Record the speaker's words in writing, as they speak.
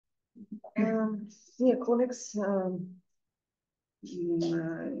Dear colleagues,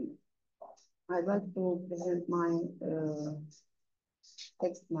 I'd like to present my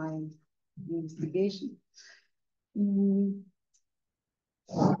text, my investigation.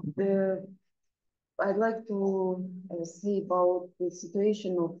 I'd like to say about the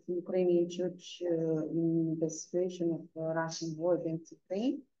situation of the Ukrainian church in the situation of Russian war against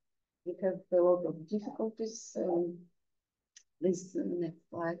Ukraine. We have a lot of difficulties. This next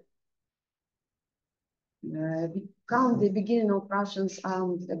slide. We count the beginning of Russia's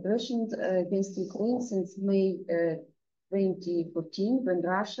armed aggression against Ukraine since May 2014, when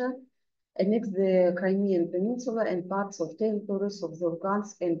Russia annexed the Crimean Peninsula and parts of territories of the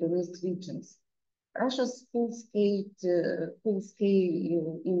Lugansk and Donetsk regions. Russia's full-scale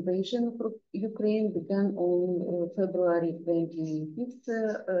invasion of Ukraine began on February 25th,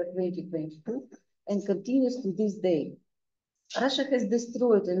 2022, and continues to this day. Russia has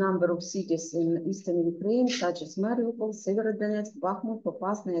destroyed a number of cities in eastern Ukraine, such as Mariupol, Severodonetsk, Bakhmut,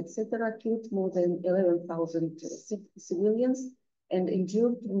 Popasna, etc., killed more than 11,000 civilians and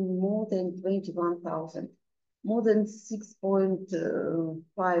injured more than 21,000. More than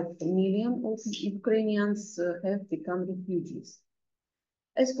 6.5 million of Ukrainians have become refugees.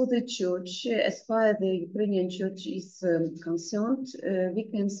 As for the church, as far as the Ukrainian church is concerned, we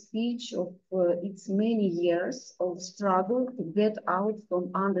can speak of its many years of struggle to get out from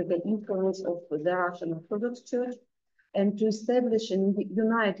under the influence of the Russian Orthodox Church and to establish a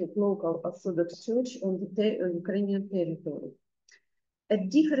united local Orthodox Church on the Ukrainian territory. At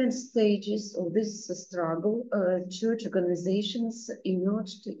different stages of this struggle, church organizations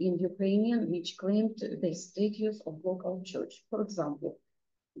emerged in Ukrainian which claimed the status of local church. For example,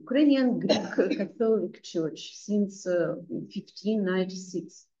 Ukrainian Greek Catholic Church since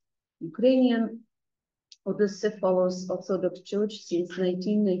 1596, Ukrainian Autocephalous Orthodox Church since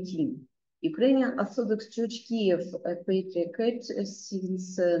 1919, Ukrainian Orthodox Church Kyiv Patriarchate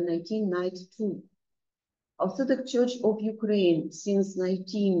since 1992, Orthodox Church of Ukraine since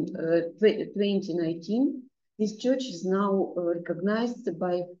 2019. This church is now recognized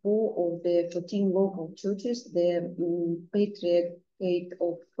by 4 of the 14 local churches, the Patriarchate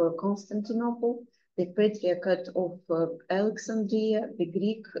of Constantinople, the Patriarchate of Alexandria, the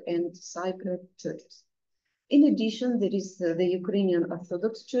Greek and Cypriot churches. In addition, there is the Ukrainian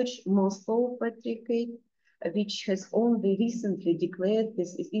Orthodox Church, Moscow Patriarchate, which has only recently declared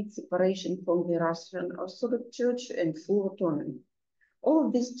its separation from the Russian Orthodox Church and full autonomy. All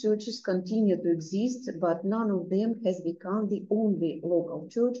of these churches continue to exist, but none of them has become the only local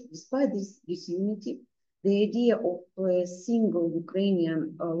church. Despite this disunity, the idea of a single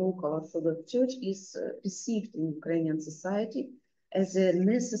Ukrainian local Orthodox Church is perceived in Ukrainian society as a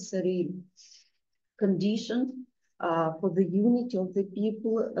necessary condition for the unity of the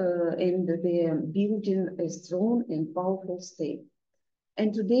people and the building a strong and powerful state.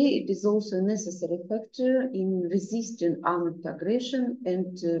 And today it is also a necessary factor in resisting armed aggression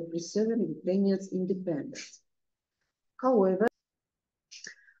and preserving Ukrainians' independence. However,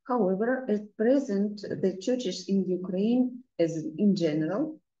 at present, the churches in Ukraine, as in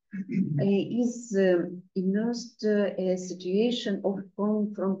general, is immersed in a situation of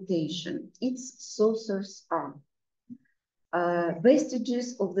confrontation. Its sources are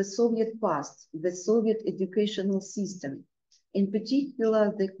vestiges of the Soviet past, the Soviet educational system, in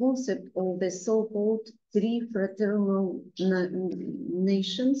particular the concept of the so-called 3 fraternal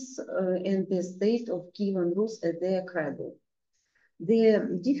nations and the state of Kyiv and Rus at their cradle.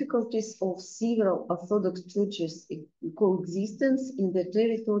 The difficulties of several Orthodox churches' coexistence in the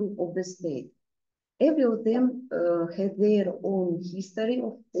territory of the state. Every of them had their own history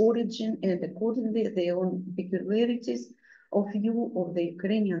of origin and accordingly their own peculiarities of view of the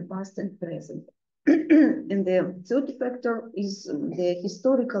Ukrainian past and present. And the third factor is the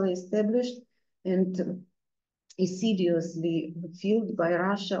historically established and assiduously fulfilled by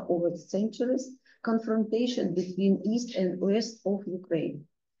Russia over the centuries confrontation between East and West of Ukraine.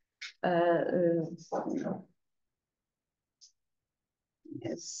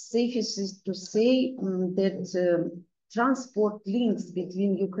 Safest is to say that transport links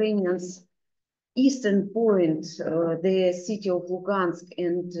between Ukrainians' eastern point, the city of Lugansk,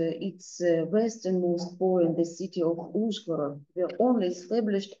 and its westernmost point, the city of Uzhhorod, were only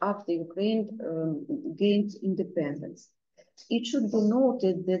established after Ukraine gained independence. It should be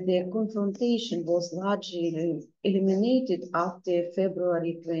noted that the confrontation was largely eliminated after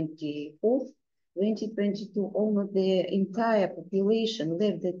February 24th, 2022. Almost the entire population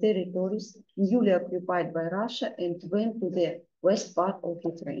left the territories newly occupied by Russia and went to the west part of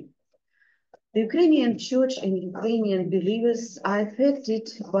Ukraine. The Ukrainian church and Ukrainian believers are affected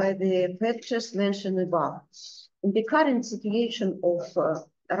by the factors mentioned above. In the current situation of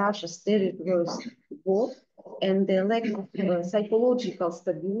Russia's territorial war and the lack of psychological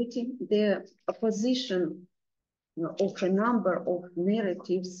stability, the opposition of a number of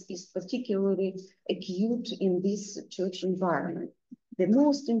narratives is particularly acute in this church environment. The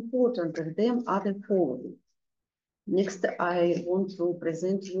most important of them are the following. Next, I want to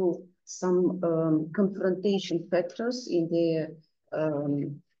present you some confrontation factors in the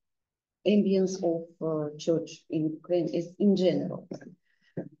ambience of church in Ukraine in general.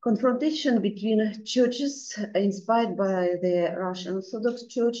 Confrontation between churches inspired by the Russian Orthodox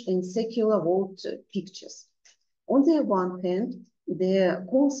Church and secular world pictures. On the one hand, the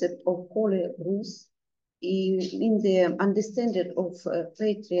concept of Holy Rus in the understanding of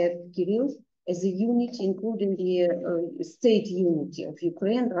Patriarch Kirill as a unity, including the state unity of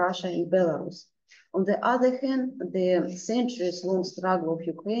Ukraine, Russia, and Belarus. On the other hand, the centuries-long struggle of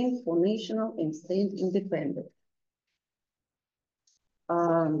Ukraine for national and state independence.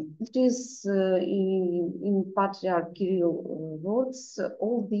 It is in Patriarch Kirill words,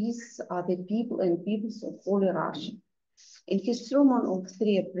 all these are the people and peoples of Holy Russia. In his sermon of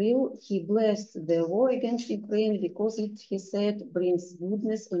 3 April, he blessed the war against Ukraine because it, he said, brings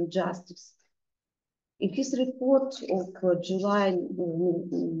goodness and justice. In his report of July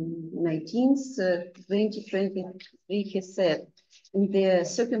 19th, 2023, he said, in the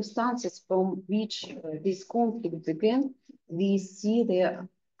circumstances from which this conflict began, we see the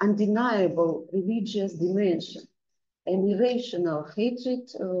undeniable religious dimension, an irrational hatred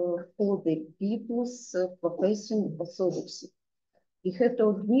for the peoples professing orthodoxy. We have to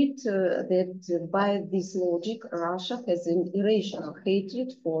admit that by this logic, Russia has an irrational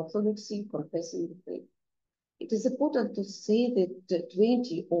hatred for orthodoxy professing the faith. It is important to say that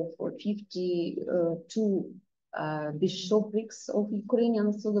 20 of 52 bishoprics of Ukrainian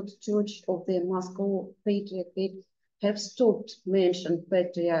Orthodox Church of the Moscow Patriarchate have stopped mentioning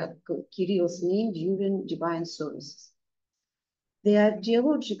Patriarch Kirill's name during divine services. The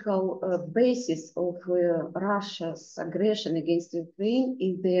ideological basis of Russia's aggression against Ukraine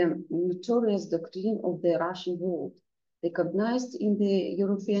is the notorious doctrine of the Russian world, recognized in the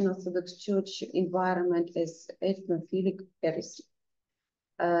European Orthodox Church environment as ethnophilic heresy.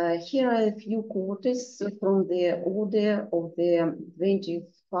 Here are a few quotes from the order of the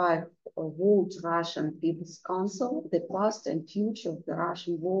 25 World Russian People's Council, the past and future of the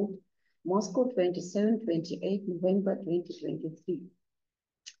Russian world, Moscow, 27-28 November 2023.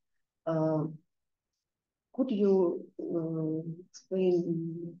 Could you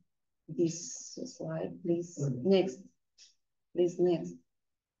explain this slide, please? Next. Please, next.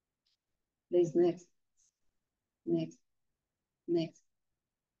 Please, next. Next. Next.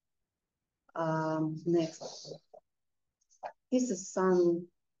 Next. This is some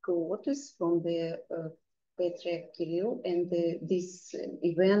quotes from the Patriarch Kirill and this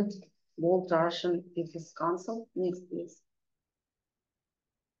event, World Russian People's Council. Next, please.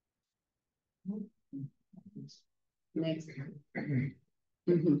 Next.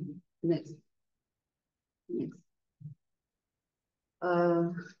 Next. Next.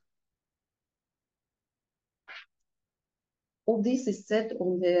 All this is said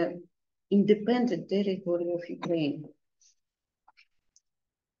on the independent territory of Ukraine.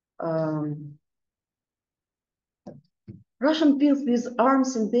 Russian people with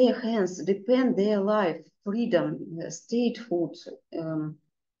arms in their hands defend their life, freedom, statehood,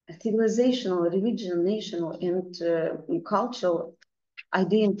 civilizational, religion, national, and cultural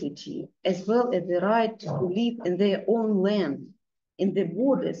identity, as well as the right to live in their own land, in the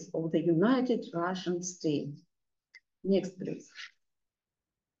borders of the United Russian State. Next, please.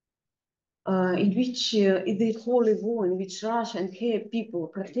 In which the Holy War, in which Russia and her people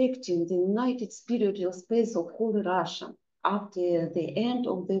protecting the united spiritual space of Holy Russia. After the end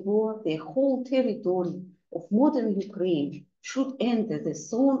of the war, the whole territory of modern Ukraine should enter the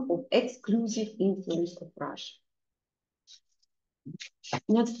zone of exclusive influence of Russia.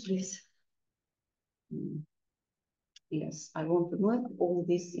 Next, please. Yes, I want to know if all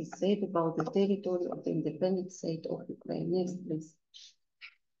this is said about the territory of the independent state of Ukraine. Next, please.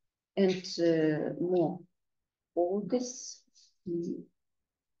 And more. All this.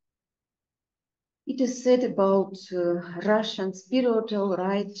 It is said about Russian spiritual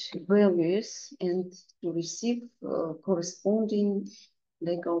right values and to receive corresponding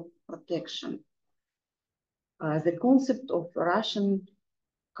legal protection. The concept of Russian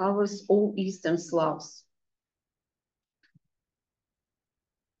covers all Eastern Slavs.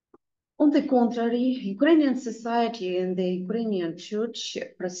 On the contrary, Ukrainian society and the Ukrainian church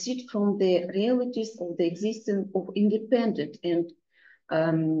proceed from the realities of the existence of independent and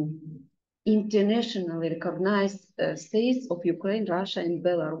internationally recognized states of Ukraine, Russia, and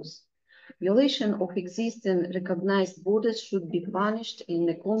Belarus. Violation of existing recognized borders should be punished in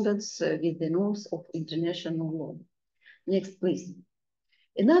accordance with the norms of international law. Next, please.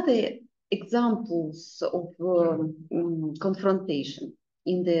 Another examples of confrontation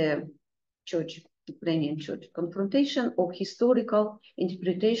in the church, Ukrainian church, confrontation of historical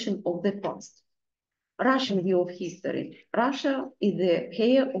interpretation of the past. Russian view of history. Russia is the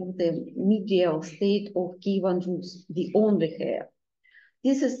heir of the medieval state of Kyiv and Rus, the only heir.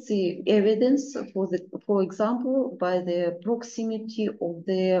 This is the evidence, for example, by the proximity of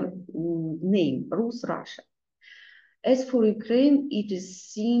the name, Rus, Russia. As for Ukraine, it is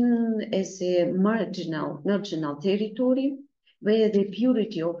seen as a marginal territory where the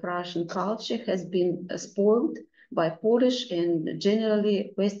purity of Russian culture has been spoiled by Polish and generally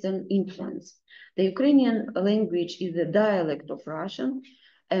Western influence. The Ukrainian language is a dialect of Russian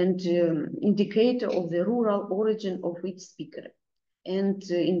and indicator of the rural origin of its speaker. And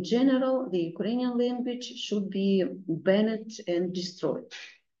in general, the Ukrainian language should be banned and destroyed.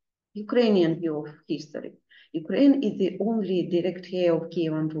 Ukrainian view of history. Ukraine is the only direct heir of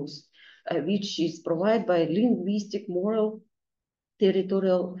Kyiv and Rus, which is provided by linguistic, moral,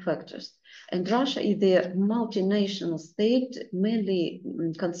 territorial factors. And Russia is a multinational state, mainly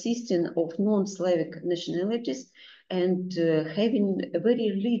consisting of non-Slavic nationalities and having very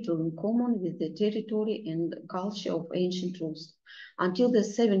little in common with the territory and culture of ancient Rus. Until the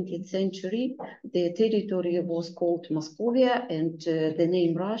 17th century, the territory was called Moscovia, and the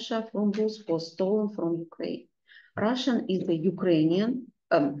name Russia from Rus was stolen from Ukraine. Russian is the Ukrainian,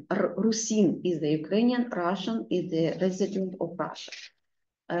 Rusin is the Ukrainian, Russian is the resident of Russia.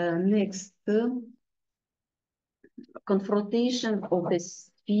 Next, confrontation of the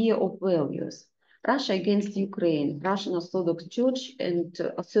sphere of values. Russia against Ukraine, Russian Orthodox Church and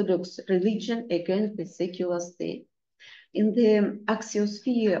Orthodox religion against the secular state. In the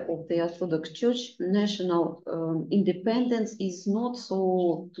axiosphere of the Orthodox Church, national independence is not,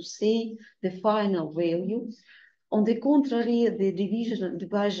 so to say, the final value. On the contrary, the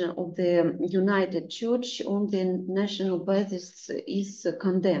division of the United Church on the national basis is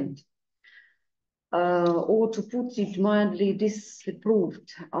condemned. Or to put it mildly,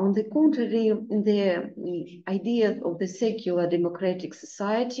 disapproved. On the contrary, the idea of the secular democratic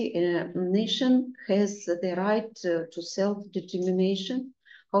society, a nation has the right to self-determination.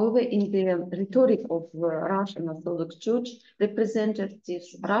 However, in the rhetoric of Russian Orthodox Church,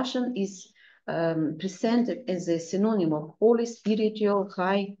 representatives Russian is presented as a synonym of holy, spiritual,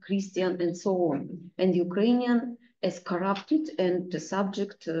 high, Christian, and so on, and Ukrainian as corrupted and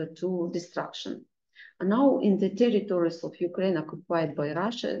subject to destruction. Now, in the territories of Ukraine occupied by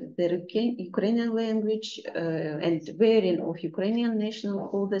Russia, the Ukrainian language and wearing of Ukrainian national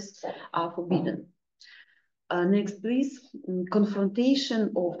clothes are forbidden. Next, please.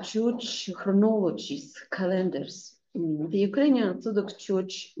 Confrontation of church chronologies, calendars. The Ukrainian Orthodox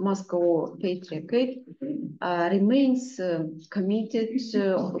Church Moscow Patriarchate remains committed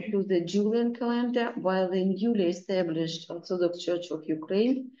to the Julian calendar, while the newly established Orthodox Church of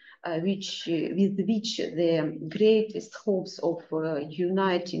Ukraine, with which the greatest hopes of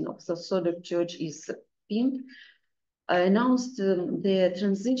uniting of the Orthodox Church is pinned, announced the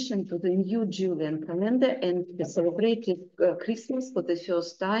transition to the new Julian calendar and celebrated Christmas for the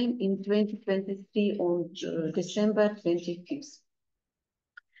first time in 2023 on December 25th.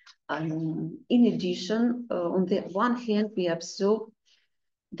 In addition, on the one hand, we observe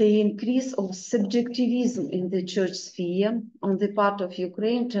the increase of subjectivism in the church sphere on the part of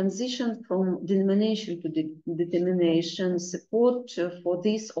Ukraine, transition from denomination to determination, support for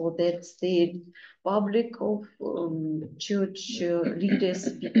this or that state, public of church leaders,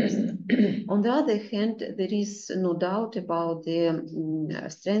 speakers. On the other hand, there is no doubt about the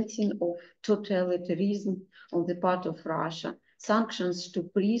strengthening of totalitarianism on the part of Russia. Sanctions to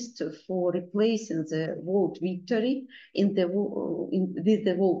priests for replacing the world victory with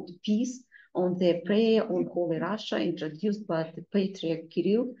the world peace, on the prayer on Holy Russia introduced by the Patriarch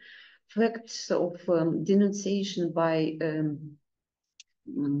Kirill, facts of denunciation by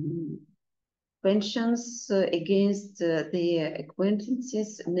pensions against their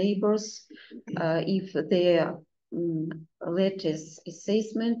acquaintances, neighbors, if their latest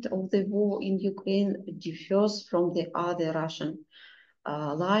assessment of the war in Ukraine differs from the other Russian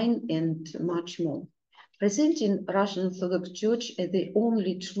line, and much more. Presenting Russian Orthodox Church as the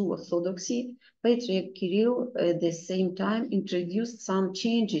only true Orthodoxy, Patriarch Kirill at the same time introduced some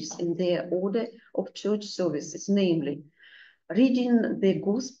changes in their order of church services, namely, reading the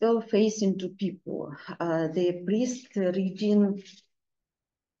Gospel facing to people, the priest reading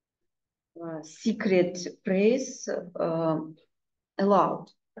secret prayers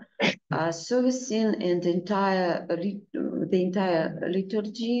aloud, servicing and the entire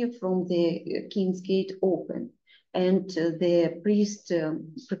liturgy from the King's Gate open, and the priest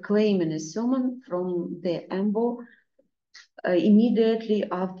proclaiming a sermon from the ambo immediately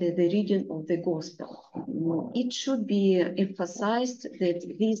after the reading of the Gospel. It should be emphasized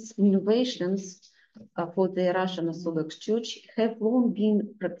that these innovations for the Russian Orthodox Church have long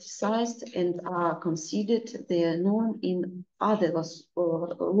been practiced and are considered the norm in other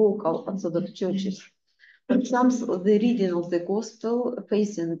local Orthodox churches. For example, the reading of the Gospel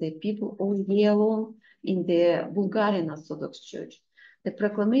facing the people all year long in the Bulgarian Orthodox Church. The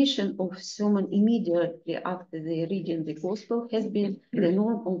proclamation of sermon immediately after the reading the Gospel has been the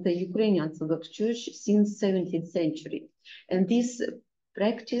norm of the Ukrainian Orthodox Church since 17th century. And this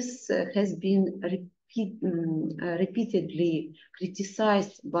practice has been repeatedly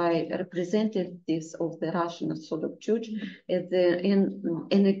criticized by representatives of the Russian Orthodox Church as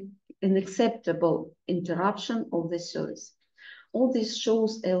an unacceptable interruption of the service. All this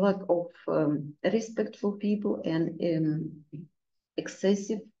shows a lack of respect for people and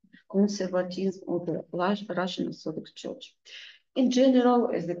excessive conservatism of the Russian Orthodox Church. In general,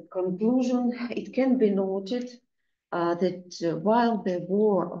 as a conclusion, it can be noted that while the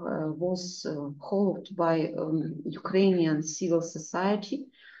war was hoped by Ukrainian civil society,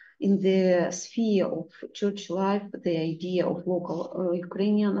 in the sphere of church life, the idea of local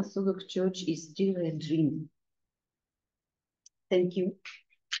Ukrainian Orthodox Church is still a dream. Thank you.